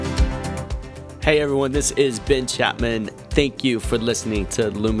Hey everyone, this is Ben Chapman. Thank you for listening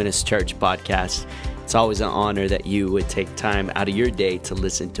to Luminous Church Podcast. It's always an honor that you would take time out of your day to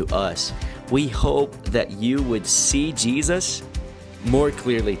listen to us. We hope that you would see Jesus more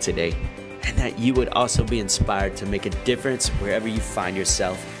clearly today, and that you would also be inspired to make a difference wherever you find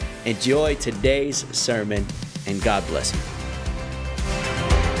yourself. Enjoy today's sermon, and God bless you.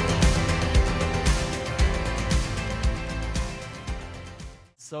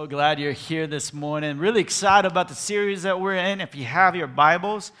 So glad you're here this morning. Really excited about the series that we're in. If you have your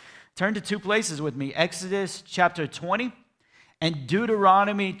Bibles, turn to two places with me. Exodus chapter 20 and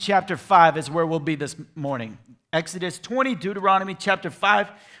Deuteronomy chapter 5 is where we'll be this morning. Exodus 20, Deuteronomy chapter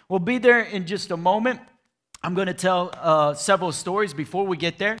 5. We'll be there in just a moment. I'm going to tell several stories before we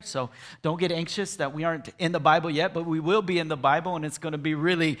get there, so don't get anxious that we aren't in the Bible yet, but we will be in the Bible, and it's going to be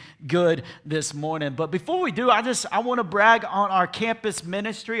really good this morning. But before we do, I want to brag on our campus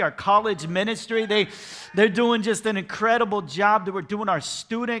ministry, our college ministry. They're doing just an incredible job. We're doing our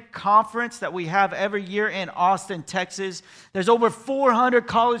student conference that we have every year in Austin, Texas. There's over 400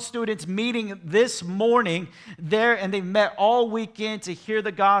 college students meeting this morning there, and they've met all weekend to hear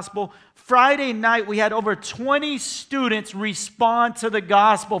the gospel. Friday night, we had over 20 students respond to the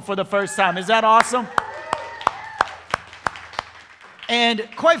gospel for the first time. Is that awesome? And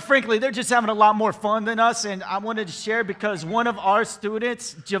quite frankly, they're just having a lot more fun than us. And I wanted to share because one of our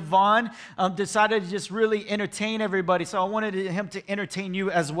students, Javon, decided to just really entertain everybody. So I wanted him to entertain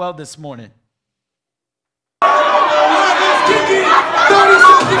you as well this morning. 30 seconds.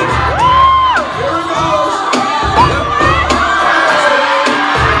 Here we go.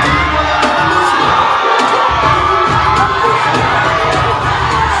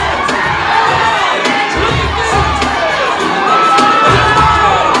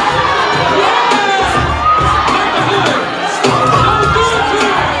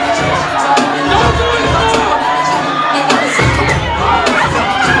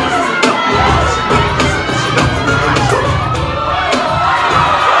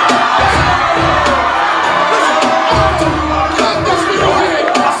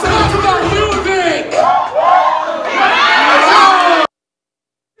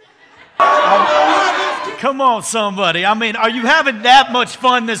 Come on, somebody. I mean, are you having that much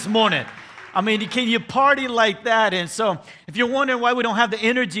fun this morning? I mean, can you party like that? And so if you're wondering why we don't have the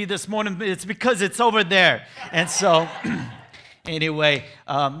energy this morning, it's because it's over there. And so anyway,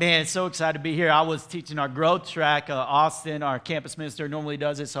 man, so excited to be here. I was teaching our growth track. Austin, our campus minister, normally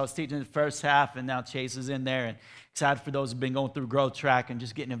does it. So I was teaching the first half, and now Chase is in there. And excited for those who've been going through growth track and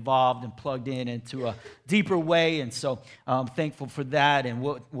just getting involved and plugged in into a deeper way. And so I'm thankful for that and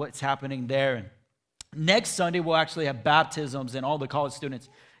what's happening there. And next Sunday, we'll actually have baptisms, and all the college students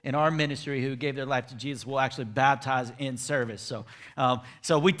in our ministry who gave their life to Jesus will actually baptize in service.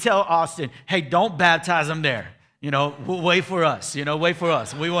 So we tell Austin, hey, don't baptize them there. Wait for us. Wait for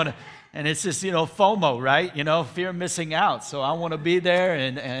us. We want to, and it's just, FOMO, right? Fear of missing out. So I want to be there,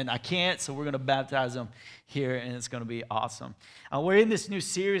 and I can't, so we're going to baptize them here, and it's going to be awesome. We're in this new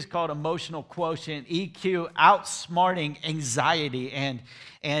series called Emotional Quotient, EQ, Outsmarting Anxiety.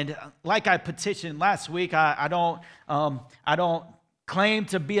 And like I petitioned last week, I don't claim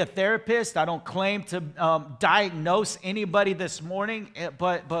to be a therapist. I don't claim to diagnose anybody this morning,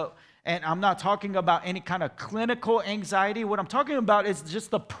 and I'm not talking about any kind of clinical anxiety. What I'm talking about is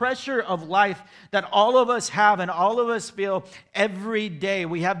just the pressure of life that all of us have and all of us feel every day.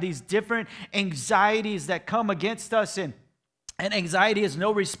 We have these different anxieties that come against us, and anxiety is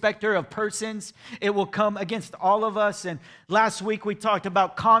no respecter of persons. It will come against all of us. And last week we talked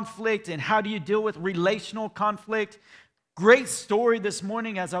about conflict and how do you deal with relational conflict. Great story this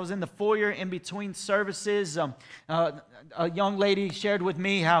morning as I was in the foyer in between services. A young lady shared with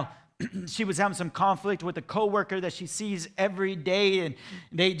me how she was having some conflict with a coworker that she sees every day, and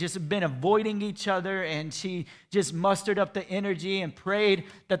they just have been avoiding each other, and she just mustered up the energy and prayed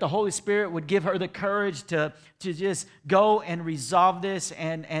that the Holy Spirit would give her the courage to just go and resolve this,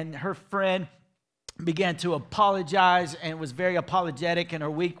 and her friend began to apologize and was very apologetic, and her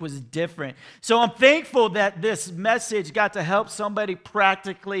week was different. So I'm thankful that this message got to help somebody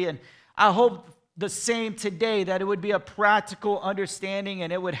practically, and I hope the same today, that it would be a practical understanding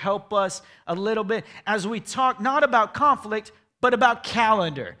and it would help us a little bit as we talk not about conflict, but about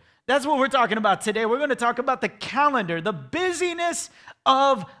calendar. That's what we're talking about today. We're going to talk about the calendar, the busyness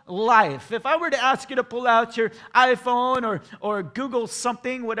of life. If I were to ask you to pull out your iPhone or Google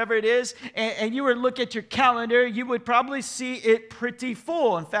something, whatever it is, and you were to look at your calendar, you would probably see it pretty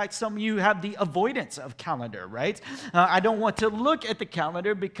full. In fact, some of you have the avoidance of calendar, right? I don't want to look at the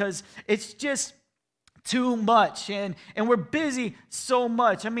calendar because it's just too much, and we're busy so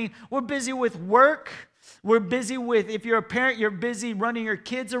much. I mean, we're busy with work. We're busy with, if you're a parent, you're busy running your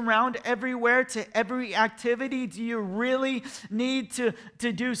kids around everywhere to every activity. Do you really need to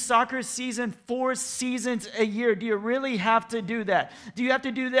do soccer season 4 seasons a year? Do you really have to do that? Do you have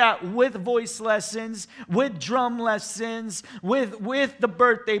to do that with voice lessons, with drum lessons, with the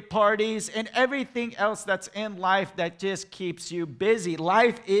birthday parties, and everything else that's in life that just keeps you busy?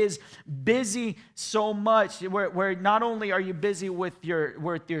 Life is busy so much where not only are you busy with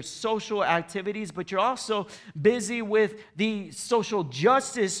your social activities, but you're also busy with the social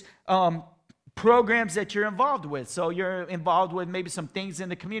justice programs that you're involved with. So you're involved with maybe some things in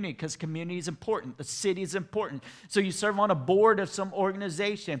the community because community is important. The city is important. So you serve on a board of some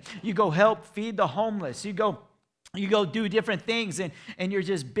organization. You go help feed the homeless. You go do different things, and you're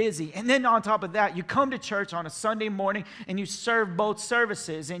just busy. And then on top of that, you come to church on a Sunday morning and you serve both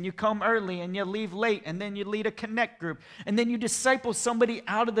services, and you come early and you leave late, and then you lead a connect group, and then you disciple somebody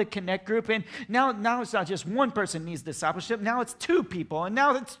out of the connect group. And now it's not just one person needs discipleship. Now it's 2 people, and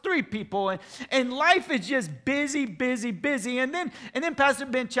now it's 3 people, and life is just busy, busy, busy. And then Pastor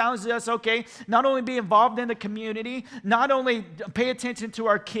Ben challenges us, okay, not only be involved in the community, not only pay attention to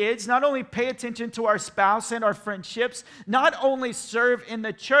our kids, not only pay attention to our spouse and our friends, not only serve in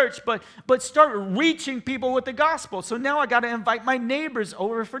the church, but start reaching people with the gospel. So now I got to invite my neighbors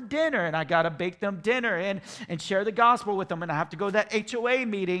over for dinner, and I got to bake them dinner and share the gospel with them, and I have to go to that HOA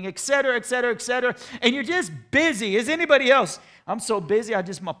meeting, et cetera, et cetera, et cetera. And you're just busy. Is anybody else? I'm so busy,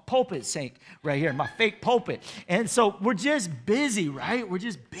 my pulpit sank right here, my fake pulpit. And so we're just busy, right? We're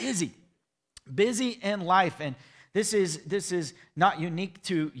just busy in life. And this is not unique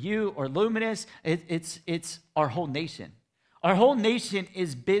to you or Luminous. It's our whole nation. Our whole nation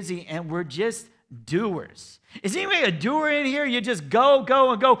is busy, and we're just doers. Is anybody a doer in here? You just go,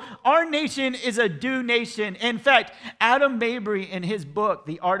 and go. Our nation is a do nation. In fact, Adam Mabry, in his book,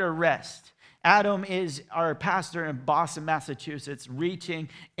 The Art of Rest, Adam is our pastor in Boston, Massachusetts, reaching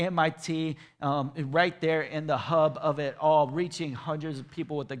MIT, right there in the hub of it all, reaching hundreds of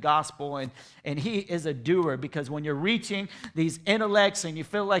people with the gospel. And he is a doer, because when you're reaching these intellects and you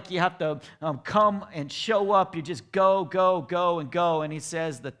feel like you have to come and show up, you just go, and go. And he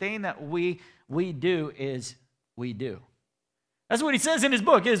says the thing that we do is we do. That's what he says in his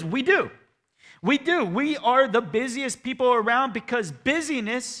book, is we do. We do. We are the busiest people around, because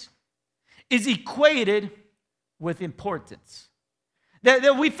busyness is equated with importance.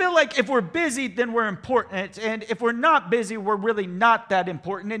 That we feel like if we're busy, then we're important. And if we're not busy, we're really not that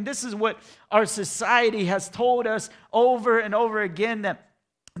important. And this is what our society has told us over and over again, that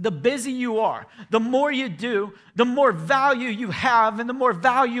the busier you are, the more you do, the more value you have, and the more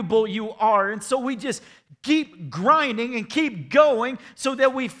valuable you are. And so we just keep grinding and keep going so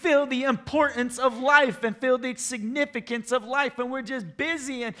that we feel the importance of life and feel the significance of life. And we're just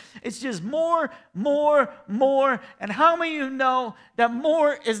busy, and it's just more. And how many of you know that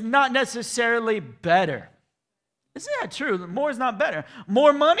more is not necessarily better? Isn't that true? More is not better.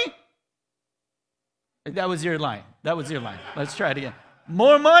 More money? That was your line. Let's try it again.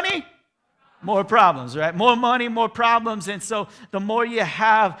 More money? More problems, right? More money, more problems. And so the more you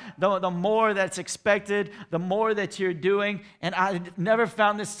have, the more that's expected, the more that you're doing. And I never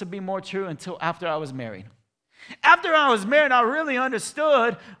found this to be more true until after I was married. After I was married, I really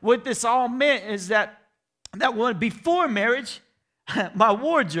understood what this all meant, is that when before marriage, my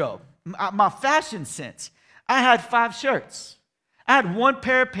wardrobe, my fashion sense, I had 5 shirts. I had 1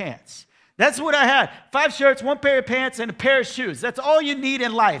 pair of pants. That's what I had. 5 shirts, 1 pair of pants, and a pair of shoes. That's all you need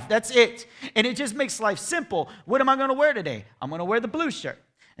in life. That's it. And it just makes life simple. What am I going to wear today? I'm going to wear the blue shirt.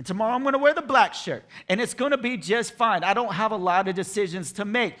 And tomorrow I'm going to wear the black shirt. And it's going to be just fine. I don't have a lot of decisions to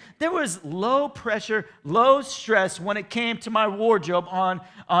make. There was low pressure, low stress when it came to my wardrobe on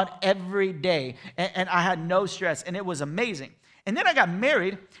every day. And I had no stress. And it was amazing. And then I got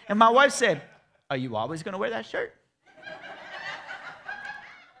married, and my wife said, "Are you always going to wear that shirt?"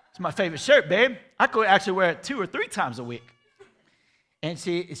 It's my favorite shirt, babe. I could actually wear it 2 or 3 times a week. And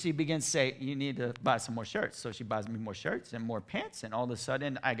she begins to say, "You need to buy some more shirts." So she buys me more shirts and more pants. And all of a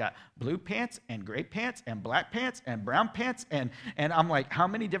sudden, I got blue pants and gray pants and black pants and brown pants. And I'm like, how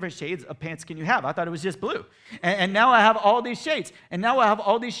many different shades of pants can you have? I thought it was just blue. And now I have all these shades. And now I have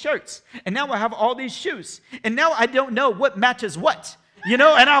all these shirts. And now I have all these shoes. And now I don't know what matches what. You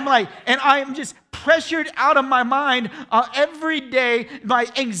know, and I'm like, and I'm just pressured out of my mind every day. My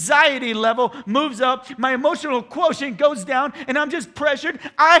anxiety level moves up. My emotional quotient goes down, and I'm just pressured.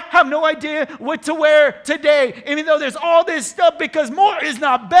 I have no idea what to wear today, even though there's all this stuff, because more is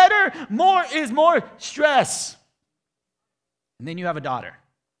not better. More is more stress. And then you have a daughter.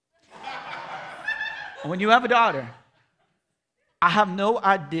 When you have a daughter, I have no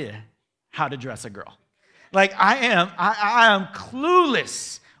idea how to dress a girl. Like I am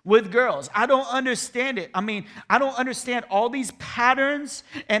clueless with girls. I don't understand it. I mean, I don't understand all these patterns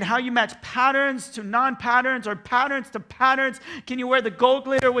and how you match patterns to non-patterns or patterns to patterns. Can you wear the gold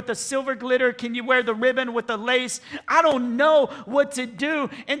glitter with the silver glitter? Can you wear the ribbon with the lace? I don't know what to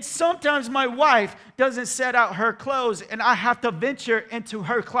do. And sometimes my wife doesn't set out her clothes and I have to venture into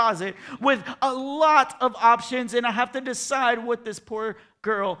her closet with a lot of options and I have to decide what this poor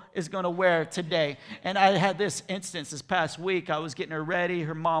girl is going to wear today. And I had this instance this past week. I was getting her ready.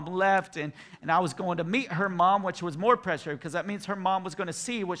 Her mom left, and I was going to meet her mom, which was more pressure because that means her mom was going to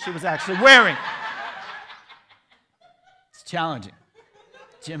see what she was actually wearing. It's challenging.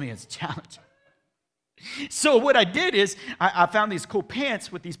 Jimmy, it's challenging. So what I did is I found these cool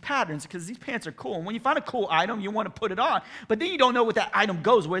pants with these patterns because these pants are cool. And when you find a cool item, you want to put it on. But then you don't know what that item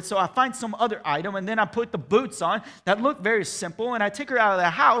goes with. So I find some other item, and then I put the boots on that look very simple. And I take her out of the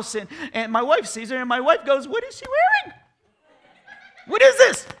house, and my wife sees her, and my wife goes, "What is she wearing? What is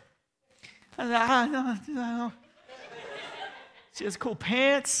this?" I said, "I don't know. She has cool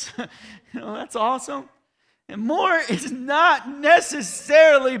pants. That's awesome. And more is not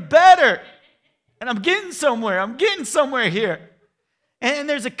necessarily better." And I'm getting somewhere here. And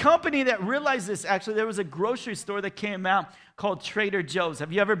there's a company that realized this, actually. There was a grocery store that came out called Trader Joe's.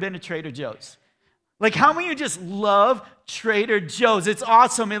 Have you ever been to Trader Joe's? Like, how many of you just love Trader Joe's? It's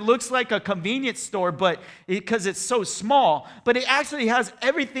awesome. It looks like a convenience store, but because it's so small. But it actually has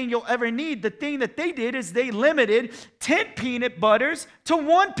everything you'll ever need. The thing that they did is they limited 10 peanut butters to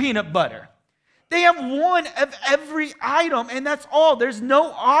 1 peanut butter. They have one of every item, and that's all. There's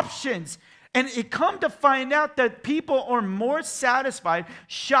no options. And it come to find out that people are more satisfied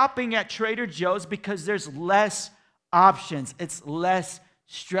shopping at Trader Joe's because there's less options. It's less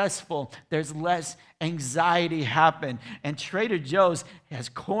stressful. There's less anxiety happen. And Trader Joe's has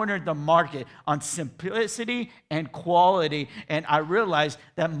cornered the market on simplicity and quality. And I realized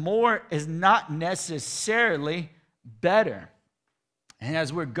that more is not necessarily better. And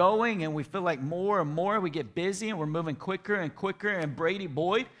as we're going and we feel like more and more, we get busy and we're moving quicker and quicker. And Brady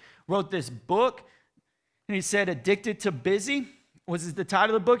Boyd wrote this book, and he said, Addicted to Busy was the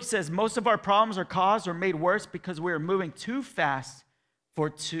title of the book. He says, most of our problems are caused or made worse because we are moving too fast for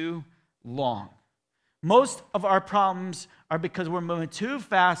too long. Most of our problems are because we're moving too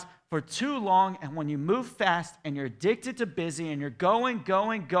fast for too long, and when you move fast and you're addicted to busy and you're going,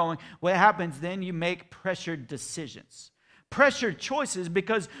 what happens then? You make pressured decisions. Pressured choices,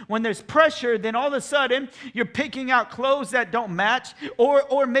 because when there's pressure, then all of a sudden you're picking out clothes that don't match,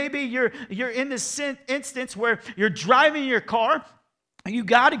 or maybe you're in this instance where you're driving your car. You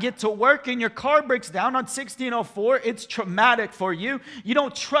got to get to work and your car breaks down on 1604. It's traumatic for you. You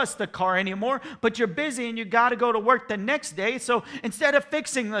don't trust the car anymore, but you're busy and you got to go to work the next day. So instead of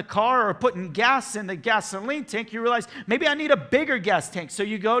fixing the car or putting gas in the gasoline tank, you realize maybe I need a bigger gas tank. So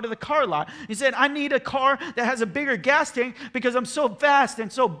you go to the car lot. You said, I need a car that has a bigger gas tank because I'm so fast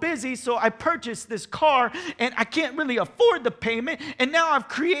and so busy. So I purchased this car and I can't really afford the payment. And now I've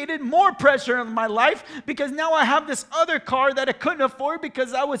created more pressure in my life because now I have this other car that I couldn't afford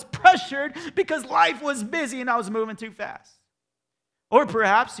because I was pressured because life was busy and I was moving too fast. Or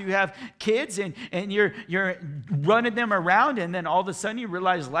perhaps you have kids and you're running them around, and then all of a sudden you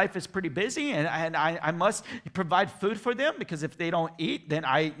realize life is pretty busy and I must provide food for them because if they don't eat, then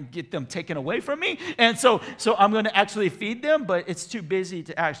I get them taken away from me. And so I'm going to actually feed them, but it's too busy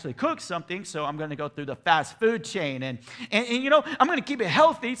to actually cook something, so I'm going to go through the fast food chain. And you know, I'm going to keep it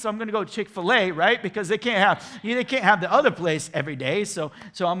healthy, so I'm going to go Chick-fil-A, right? Because they can't have the other place every day, so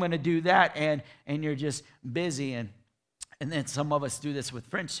I'm going to do that, and you're just busy. And then some of us do this with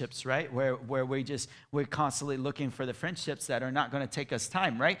friendships, right? Where we're constantly looking for the friendships that are not going to take us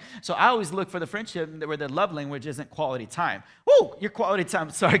time, right? So I always look for the friendship where the love language isn't quality time. Woo, your quality time,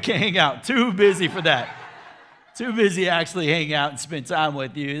 sorry, can't hang out. Too busy for that. Too busy actually hang out and spend time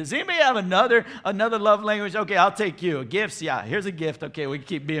with you. Does anybody have another love language? Okay, I'll take you. Gifts, yeah, here's a gift. Okay, we can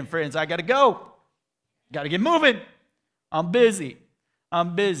keep being friends. I got to go. Got to get moving. I'm busy.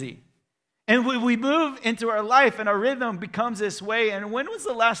 And we move into our life and our rhythm becomes this way. And when was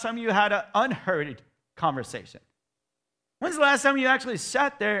the last time you had an unhurried conversation? When's the last time you actually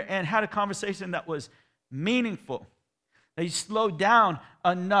sat there and had a conversation that was meaningful? That you slowed down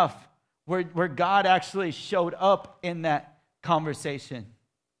enough where God actually showed up in that conversation?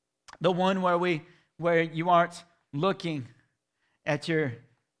 The one where you aren't looking at your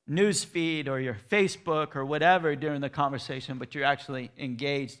news feed or your Facebook or whatever during the conversation, but you're actually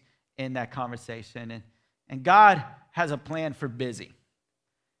engaged in that conversation. And God has a plan for busy.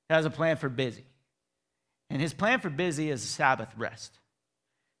 He has a plan for busy. And his plan for busy is Sabbath rest.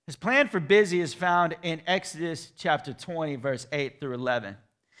 His plan for busy is found in Exodus chapter 20, verse 8 through 11.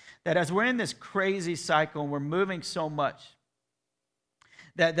 That as we're in this crazy cycle and we're moving so much,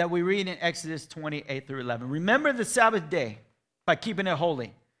 that we read in Exodus 28 through 11. Remember the Sabbath day by keeping it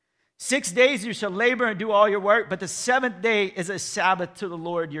holy. 6 days you shall labor and do all your work, but the seventh day is a Sabbath to the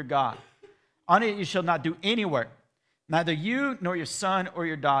Lord your God. On it you shall not do any work, neither you nor your son or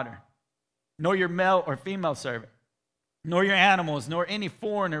your daughter, nor your male or female servant, nor your animals, nor any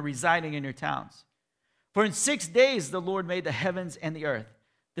foreigner residing in your towns. For in 6 days the Lord made the heavens and the earth,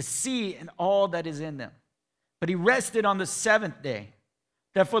 the sea and all that is in them. But he rested on the seventh day.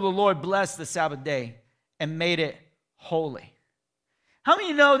 Therefore the Lord blessed the Sabbath day and made it holy. How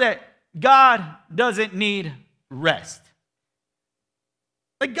many know that God doesn't need rest?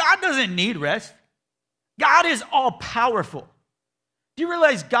 Like, God doesn't need rest. God is all powerful. Do you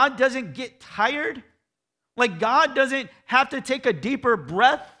realize God doesn't get tired? Like, God doesn't have to take a deeper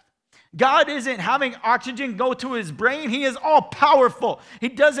breath. God isn't having oxygen go to his brain. He is all powerful. He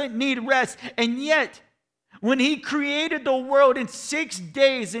doesn't need rest. And yet, when he created the world in 6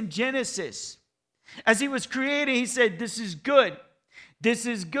 days in Genesis, as he was creating, he said, this is good. This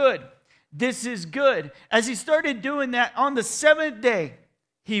is good. This is good. As he started doing that, on the seventh day,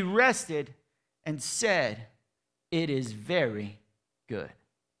 he rested and said, it is very good.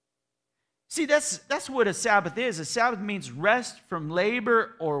 See, that's what a Sabbath is. A Sabbath means rest from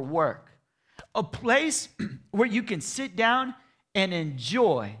labor or work. A place where you can sit down and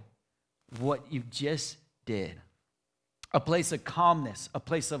enjoy what you just did. A place of calmness, a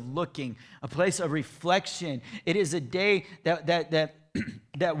place of looking, a place of reflection. It is a day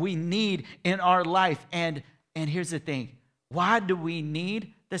that we need in our life. And here's the thing. Why do we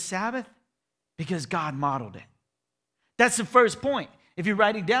need the Sabbath? Because God modeled it. That's the first point. If you're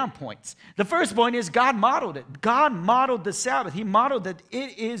writing down points, the first point is God modeled it. God modeled the Sabbath. He modeled that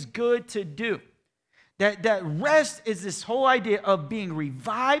it is good to do. That rest is this whole idea of being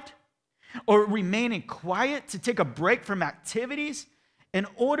revived or remaining quiet, to take a break from activities in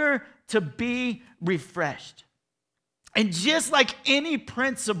order to be refreshed. And just like any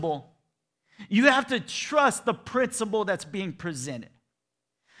principle, you have to trust the principle that's being presented.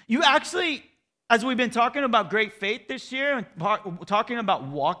 You actually, as we've been talking about great faith this year, and talking about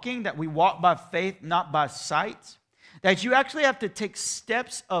walking, that we walk by faith, not by sight, that you actually have to take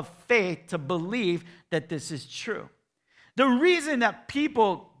steps of faith to believe that this is true. The reason that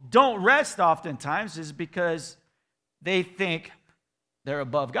people don't rest oftentimes is because they think they're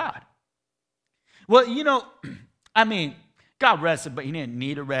above God. Well, God rested, but he didn't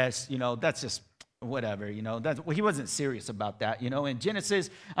need a rest. That's just whatever, he wasn't serious about that, in Genesis.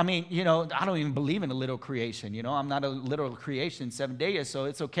 I don't even believe in a literal creation, I'm not a literal creation 7 days, so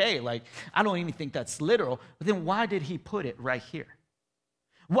it's okay. Like, I don't even think that's literal. But then why did he put it right here?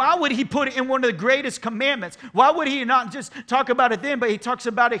 Why would he put it in one of the greatest commandments? Why would he not just talk about it then, but he talks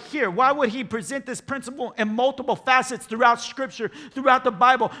about it here? Why would he present this principle in multiple facets throughout Scripture, throughout the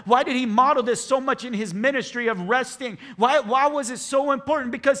Bible? Why did he model this so much in his ministry of resting? Why was it so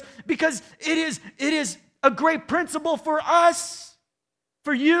important? Because it is a great principle for us,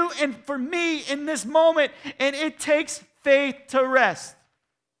 for you and for me in this moment, and it takes faith to rest.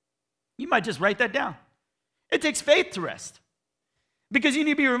 You might just write that down. It takes faith to rest. Because you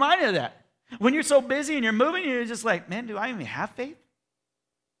need to be reminded of that. When you're so busy and you're moving, you're just like, man, do I even have faith?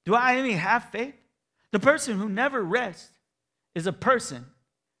 Do I even have faith? The person who never rests is a person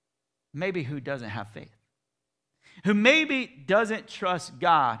maybe who doesn't have faith, who maybe doesn't trust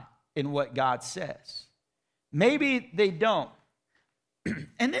God in what God says. Maybe they don't.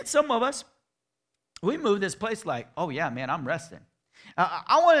 And then some of us, we move this place like, oh yeah, man, I'm resting.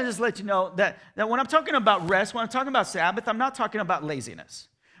 I want to just let you know that when I'm talking about rest, when I'm talking about Sabbath, I'm not talking about laziness,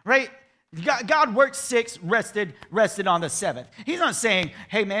 right? God worked 6, rested on the 7th. He's not saying,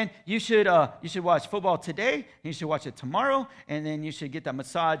 hey man, you should watch football today, you should watch it tomorrow, and then you should get that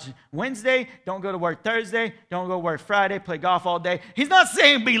massage Wednesday, don't go to work Thursday, don't go to work Friday, play golf all day. He's not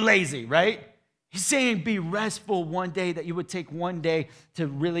saying be lazy, right? He's saying be restful one day, that you would take one day to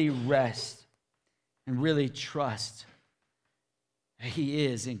really rest and really trust. He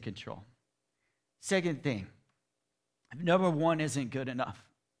is in control. Second thing, if number 1 isn't good enough,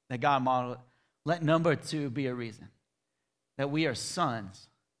 that God modeled, let number 2 be a reason. That we are sons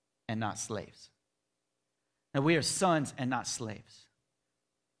and not slaves. That we are sons and not slaves.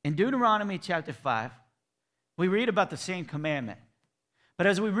 In Deuteronomy chapter 5, we read about the same commandment. But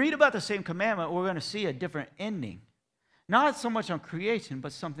as we read about the same commandment, we're going to see a different ending. Not so much on creation,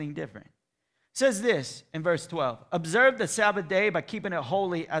 but something different. It says this in verse 12, observe the Sabbath day by keeping it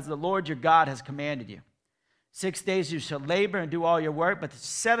holy as the Lord your God has commanded you. 6 days you shall labor and do all your work, but the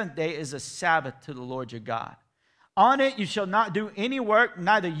seventh day is a Sabbath to the Lord your God. On it you shall not do any work,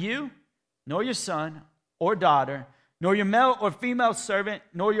 neither you, nor your son or daughter, nor your male or female servant,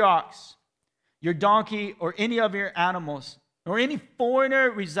 nor your ox, your donkey, or any of your animals, nor any foreigner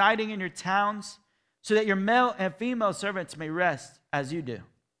residing in your towns, so that your male and female servants may rest as you do.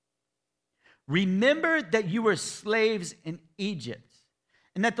 Remember that you were slaves in Egypt,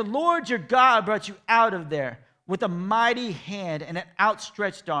 and that the Lord your God brought you out of there with a mighty hand and an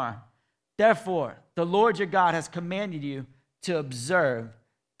outstretched arm. Therefore, the Lord your God has commanded you to observe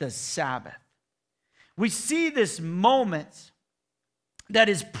the Sabbath. We see this moment that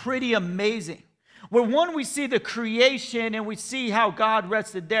is pretty amazing, where one, we see the creation and we see how God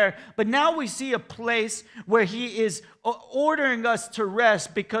rested there, but now we see a place where he is ordering us to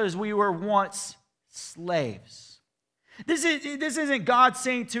rest because we were once slaves. This isn't God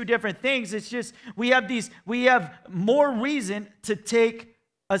saying two different things. It's just we have more reason to take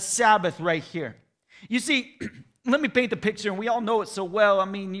a Sabbath right here. You see, let me paint the picture, and we all know it so well. I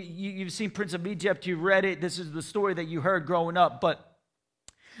mean, you've seen Prince of Egypt, you've read it. This is the story that you heard growing up. But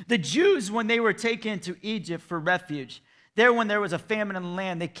the Jews, when they were taken to Egypt for refuge, there when there was a famine in the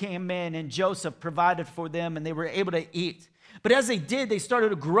land, they came in, and Joseph provided for them, and they were able to eat. But as they did, they started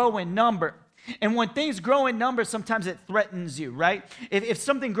to grow in number. And when things grow in number, sometimes it threatens you, right? If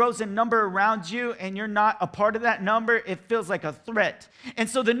something grows in number around you and you're not a part of that number, it feels like a threat. And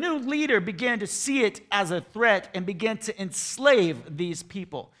so the new leader began to see it as a threat and began to enslave these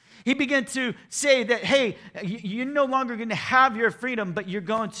people. He began to say that, hey, you're no longer going to have your freedom, but you're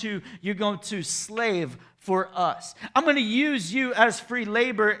going to slave for us. I'm going to use you as free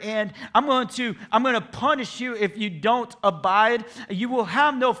labor, and I'm going to punish you if you don't abide. You will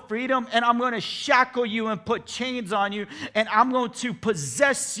have no freedom, and I'm going to shackle you and put chains on you, and I'm going to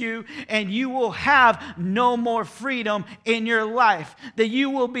possess you, and you will have no more freedom in your life. That you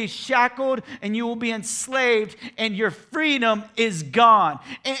will be shackled and you will be enslaved, and your freedom is gone.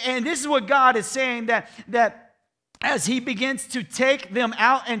 And this is what God is saying, that as he begins to take them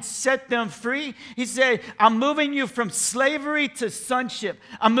out and set them free, he said, I'm moving you from slavery to sonship.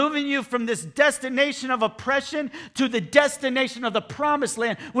 I'm moving you from this destination of oppression to the destination of the promised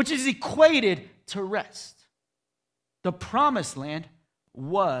land, which is equated to rest. The promised land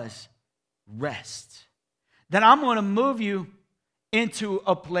was rest. Then I'm going to move you into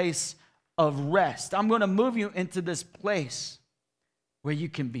a place of rest. I'm going to move you into this place where you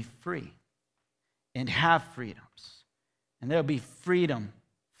can be free and have freedoms. And there'll be freedom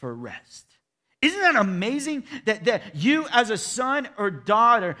for rest. Isn't that amazing that you as a son or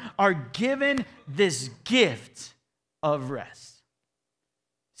daughter are given this gift of rest?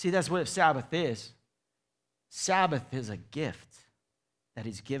 See, that's what Sabbath is. Sabbath is a gift that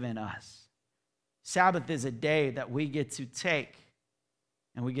he's given us. Sabbath is a day that we get to take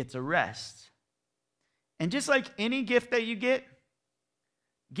and we get to rest. And just like any gift that you get,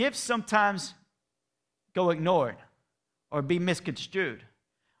 gifts sometimes go ignored or be misconstrued,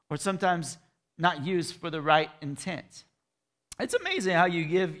 or sometimes not used for the right intent. It's amazing how you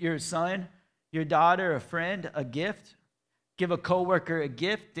give your son, your daughter, a friend a gift, give a coworker a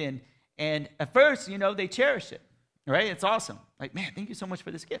gift, and at first, they cherish it, right? It's awesome. Like, man, thank you so much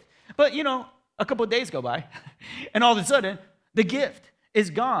for this gift. But, a couple of days go by, and all of a sudden, the gift is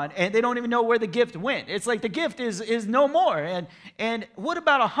gone, and they don't even know where the gift went. It's like the gift is no more. And what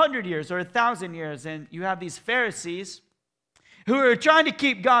about 100 years or 1,000 years? And you have these Pharisees who are trying to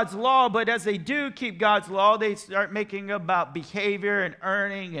keep God's law, but as they do keep God's law, they start making about behavior and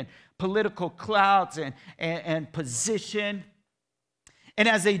earning and political clout and position. And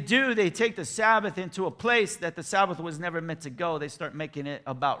as they do, they take the Sabbath into a place that the Sabbath was never meant to go. They start making it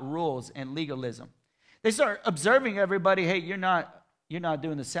about rules and legalism. They start observing everybody, hey, you're not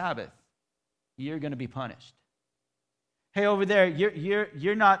doing the Sabbath. You're going to be punished. Hey, over there,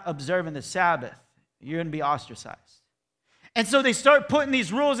 you're not observing the Sabbath. You're going to be ostracized. And so they start putting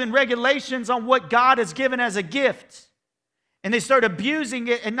these rules and regulations on what God has given as a gift. And they start abusing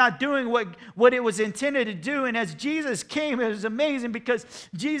it and not doing what it was intended to do. And as Jesus came, it was amazing because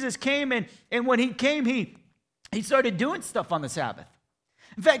Jesus came and when he came, he started doing stuff on the Sabbath.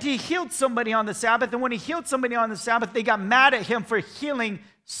 In fact, he healed somebody on the Sabbath. And when he healed somebody on the Sabbath, they got mad at him for healing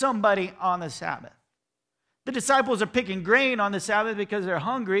somebody on the Sabbath. The disciples are picking grain on the Sabbath because they're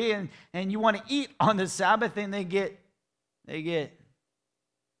hungry and you want to eat on the Sabbath, and they get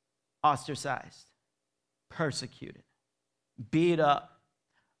ostracized, persecuted, beat up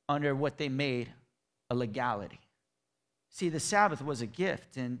under what they made a legality. See, the Sabbath was a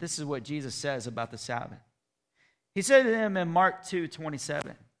gift, and this is what Jesus says about the Sabbath. He said to them in Mark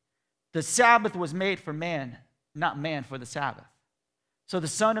 2:27, The Sabbath was made for man, not man for the Sabbath. So the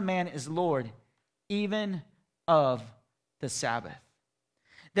Son of Man is Lord, even of the Sabbath.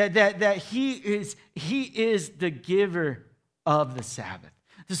 That he is the giver of the Sabbath.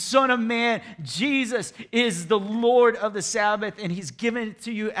 The Son of Man, Jesus, is the Lord of the Sabbath, and he's given it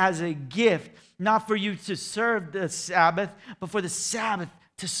to you as a gift, not for you to serve the Sabbath, but for the Sabbath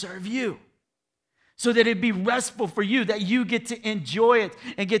to serve you. So that it'd be restful for you, that you get to enjoy it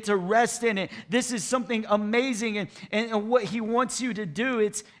and get to rest in it. This is something amazing, and what he wants you to do,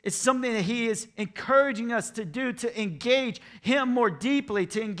 it's something that he is encouraging us to do, to engage him more deeply,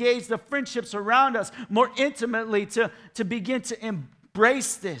 to engage the friendships around us more intimately, to begin to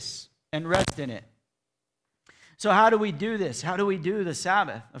embrace this and rest in it. So how do we do this? How do we do the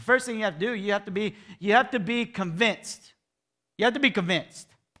Sabbath? The first thing you have to do, you have to be convinced. You have to be convinced.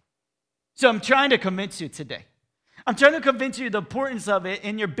 So I'm trying to convince you today. I'm trying to convince you the importance of it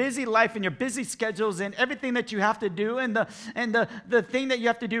in your busy life, in your busy schedules, and everything that you have to do, and the thing that you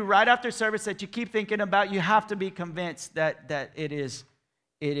have to do right after service that you keep thinking about. You have to be convinced that it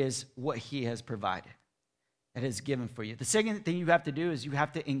is what he has provided, that is given for you. The second thing you have to do is you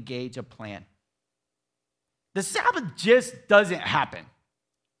have to engage a plan. The Sabbath just doesn't happen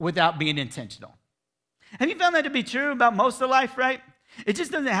without being intentional. Have you found that to be true about most of life, right? It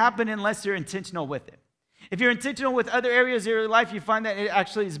just doesn't happen unless you're intentional with it. If you're intentional with other areas of your life, you find that it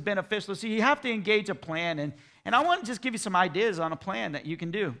actually is beneficial. So you have to engage a plan. And I want to just give you some ideas on a plan that you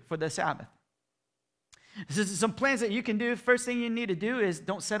can do for the Sabbath. This is some plans that you can do. First thing you need to do is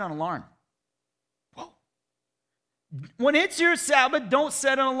don't set an alarm. Whoa. When it's your Sabbath, don't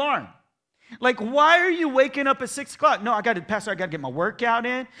set an alarm. Like, why are you waking up at 6 o'clock? No, Pastor, I got to get my workout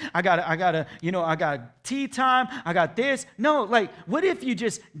in. I got tea time. I got this. No, like, what if you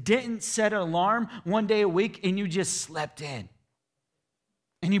just didn't set an alarm one day a week and you just slept in?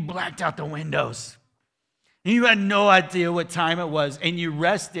 And you blacked out the windows. And you had no idea what time it was. And you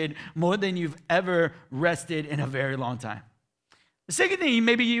rested more than you've ever rested in a very long time. The second thing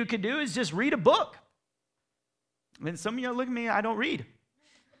maybe you could do is just read a book. I mean, some of you look at me, I don't read.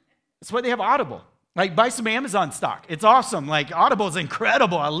 That's why they have Audible. Like, buy some Amazon stock. It's awesome. Like, Audible is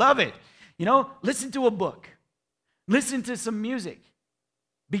incredible. I love it. Listen to a book. Listen to some music.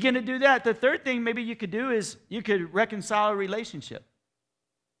 Begin to do that. The third thing maybe you could do is you could reconcile a relationship.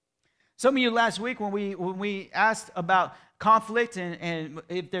 Some of you last week when we asked about conflict and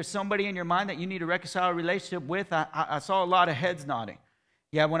if there's somebody in your mind that you need to reconcile a relationship with, I saw a lot of heads nodding.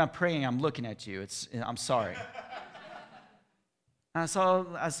 Yeah, when I'm praying, I'm looking at you. I'm sorry. I saw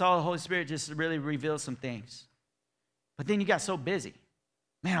the Holy Spirit just really reveal some things. But then you got so busy.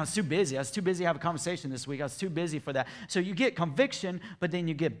 Man, I was too busy. I was too busy to have a conversation this week. I was too busy for that. So you get conviction, but then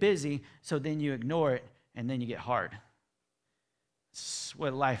you get busy, so then you ignore it, and then you get hard. It's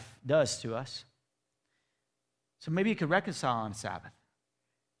what life does to us. So maybe you could reconcile on Sabbath.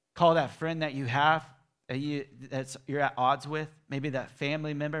 Call that friend that you have, that you're at odds with, maybe that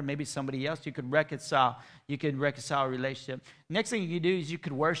family member, maybe somebody else. You could reconcile a relationship. Next thing you could do is you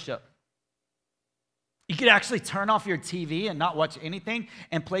could worship. You could actually turn off your TV and not watch anything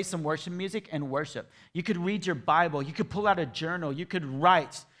and play some worship music and worship. You could read your Bible. You could pull out a journal. You could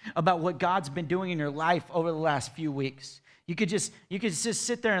write about what God's been doing in your life over the last few weeks. You could just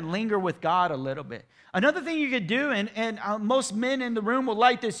sit there and linger with God a little bit. Another thing you could do, and most men in the room will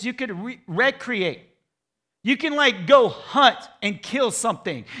like this, you could recreate. You can go hunt and kill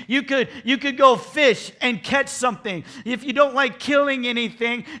something. You could go fish and catch something. If you don't like killing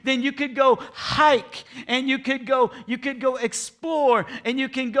anything, then you could go hike and you could go explore and you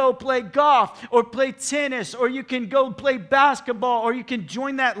can go play golf or play tennis or you can go play basketball or you can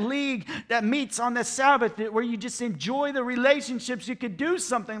join that league that meets on the Sabbath where you just enjoy the relationships. You could do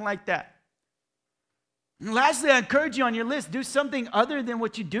something like that. And lastly, I encourage you on your list, do something other than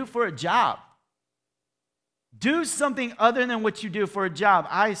what you do for a job. Do something other than what you do for a job.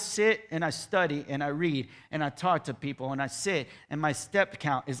 I sit and I study and I read and I talk to people and I sit and my step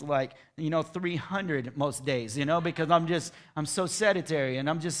count is 300 most days, because I'm so sedentary and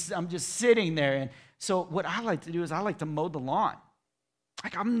I'm just sitting there. And so what I like to do is I like to mow the lawn.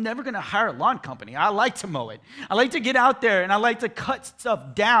 I'm never going to hire a lawn company. I like to mow it. I like to get out there and I like to cut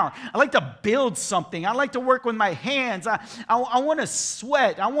stuff down. I like to build something. I like to work with my hands. I want to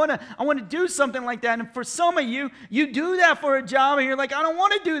sweat. I want to do something like that. And for some of you, you do that for a job and you're like, I don't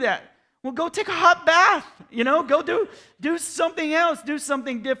want to do that. Well, go take a hot bath. Go do something else. Do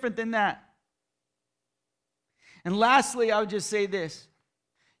something different than that. And lastly, I would just say this.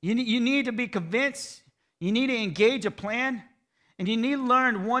 You need to be convinced. You need to engage a plan. And you need to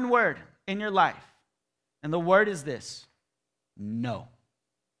learn one word in your life. And the word is this: no.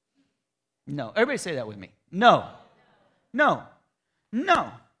 No. Everybody say that with me. No. No.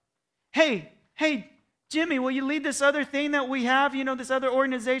 No. Hey, Jimmy, will you lead this other thing that we have, this other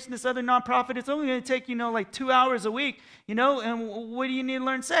organization, this other nonprofit? It's only going to take, like 2 hours a week, and what do you need to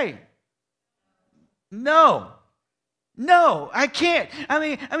learn to say? No. No, I can't. I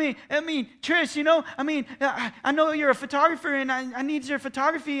mean, Trish, I know you're a photographer, and I need your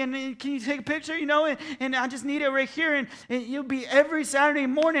photography, and can you take a picture, and I just need it right here, and you'll be every Saturday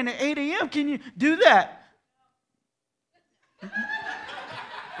morning at 8 a.m. Can you do that?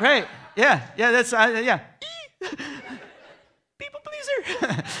 Right. Yeah, that's, yeah. People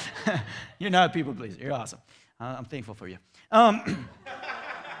pleaser. You're not a people pleaser. You're awesome. I'm thankful for you.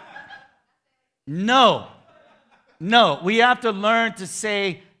 No, we have to learn to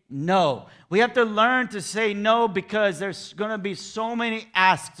say no. We have to learn to say no because there's going to be so many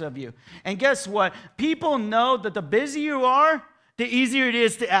asks of you. And guess what? People know that the busier you are, the easier it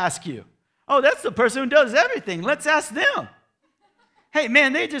is to ask you. Oh, that's the person who does everything. Let's ask them. Hey,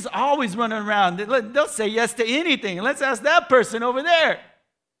 man, they just always running around. They'll say yes to anything. Let's ask that person over there.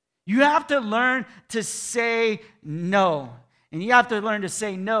 You have to learn to say no. And you have to learn to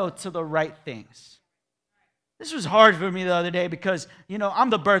say no to the right things. This was hard for me the other day because, I'm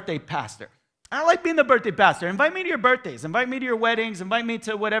the birthday pastor. I like being the birthday pastor. Invite me to your birthdays. Invite me to your weddings. Invite me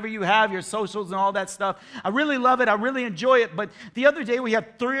to whatever you have, your socials and all that stuff. I really love it. I really enjoy it. But the other day we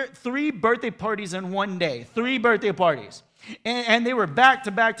had three birthday parties in one day. 3 birthday parties. And they were back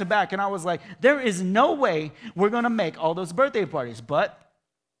to back to back. And I was like, there is no way we're going to make all those birthday parties. But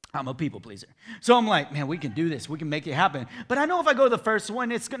I'm a people pleaser. So I'm like, man, we can do this. We can make it happen. But I know if I go to the first one,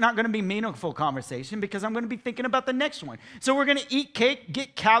 it's not going to be meaningful conversation because I'm going to be thinking about the next one. So we're going to eat cake,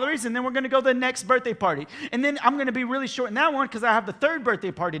 get calories, and then we're going to go to the next birthday party. And then I'm going to be really short in that one because I have the 3rd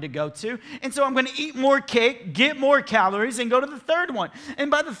birthday party to go to. And so I'm going to eat more cake, get more calories, and go to the 3rd one.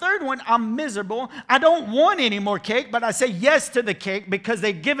 And by the 3rd one, I'm miserable. I don't want any more cake, but I say yes to the cake because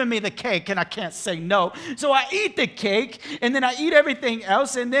they've given me the cake and I can't say no. So I eat the cake, and then I eat everything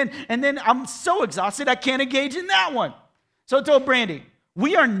else, and then I'm so exhausted I can't engage in that one. So I told Brandy,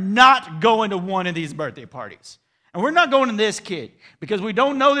 we are not going to one of these birthday parties. And we're not going to this kid because we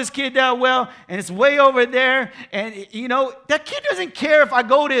don't know this kid that well, and it's way over there. And, that kid doesn't care if I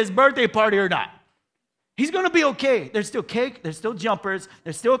go to his birthday party or not. He's going to be okay. There's still cake. There's still jumpers.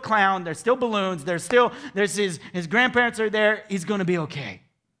 There's still a clown. There's still balloons. There's his grandparents are there. He's going to be okay.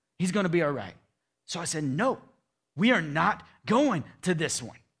 He's going to be all right. So I said, no, we are not going to this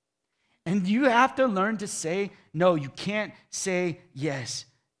one. And you have to learn to say no. You can't say yes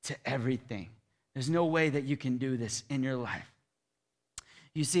to everything. There's no way that you can do this in your life.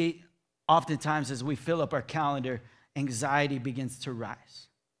 You see, oftentimes as we fill up our calendar, anxiety begins to rise.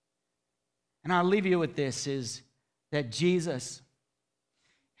 And I'll leave you with this, is that Jesus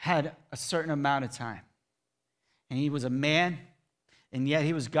had a certain amount of time. And he was a man, and yet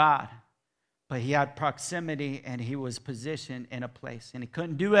he was God. But he had proximity, and he was positioned in a place. And he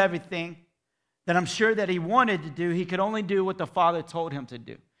couldn't do everything that I'm sure that he wanted to do. He could only do what the Father told him to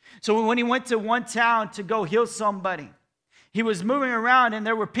do. So when he went to one town to go heal somebody, he was moving around, and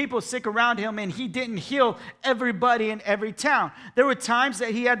there were people sick around him, and he didn't heal everybody in every town. There were times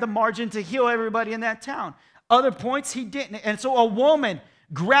that he had the margin to heal everybody in that town. Other points, he didn't. And so a woman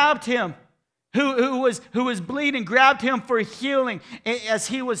grabbed him who was bleeding, grabbed him for healing as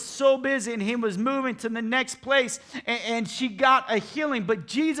he was so busy and he was moving to the next place, and she got a healing. But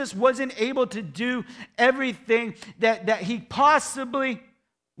Jesus wasn't able to do everything that he possibly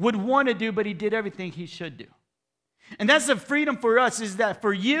would want to do, but he did everything he should do. And that's the freedom for us, is that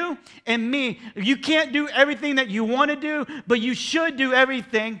for you and me, you can't do everything that you want to do, but you should do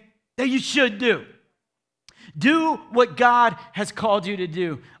everything that you should do. Do what God has called you to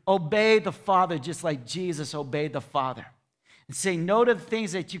do. Obey the Father just like Jesus obeyed the Father. And say no to the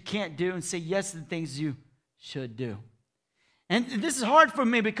things that you can't do and say yes to the things you should do. And this is hard for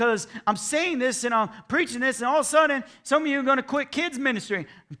me because I'm saying this and I'm preaching this, and all of a sudden some of you are going to quit kids ministry.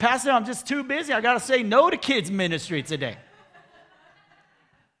 Pastor, I'm just too busy. I got to say no to kids ministry today.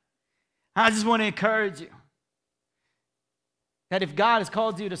 I just want to encourage you that if God has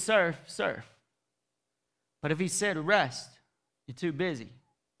called you to serve, serve. But if he said rest, you're too busy.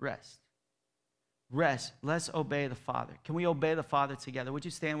 Rest. Rest. Let's obey the Father. Can we obey the Father together? Would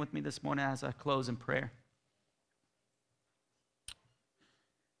you stand with me this morning as I close in prayer?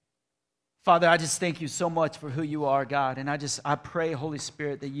 Father, I just thank you so much for who you are, God. And I pray, Holy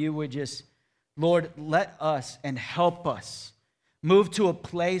Spirit, that you would just, Lord, let us and help us move to a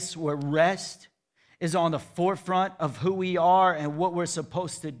place where rest is on the forefront of who we are and what we're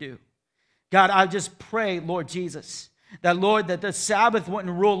supposed to do. God, I just pray, Lord Jesus, That, Lord, that the Sabbath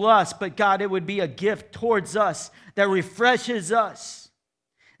wouldn't rule us, but God, it would be a gift towards us that refreshes us.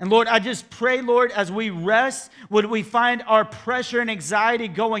 And Lord, I just pray, Lord, as we rest, would we find our pressure and anxiety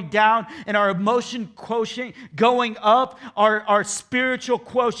going down and our emotion quotient going up, our spiritual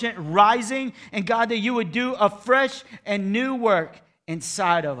quotient rising, and God, that you would do a fresh and new work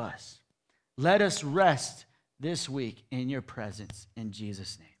inside of us. Let us rest this week in your presence in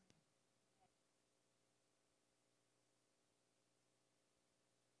Jesus' name.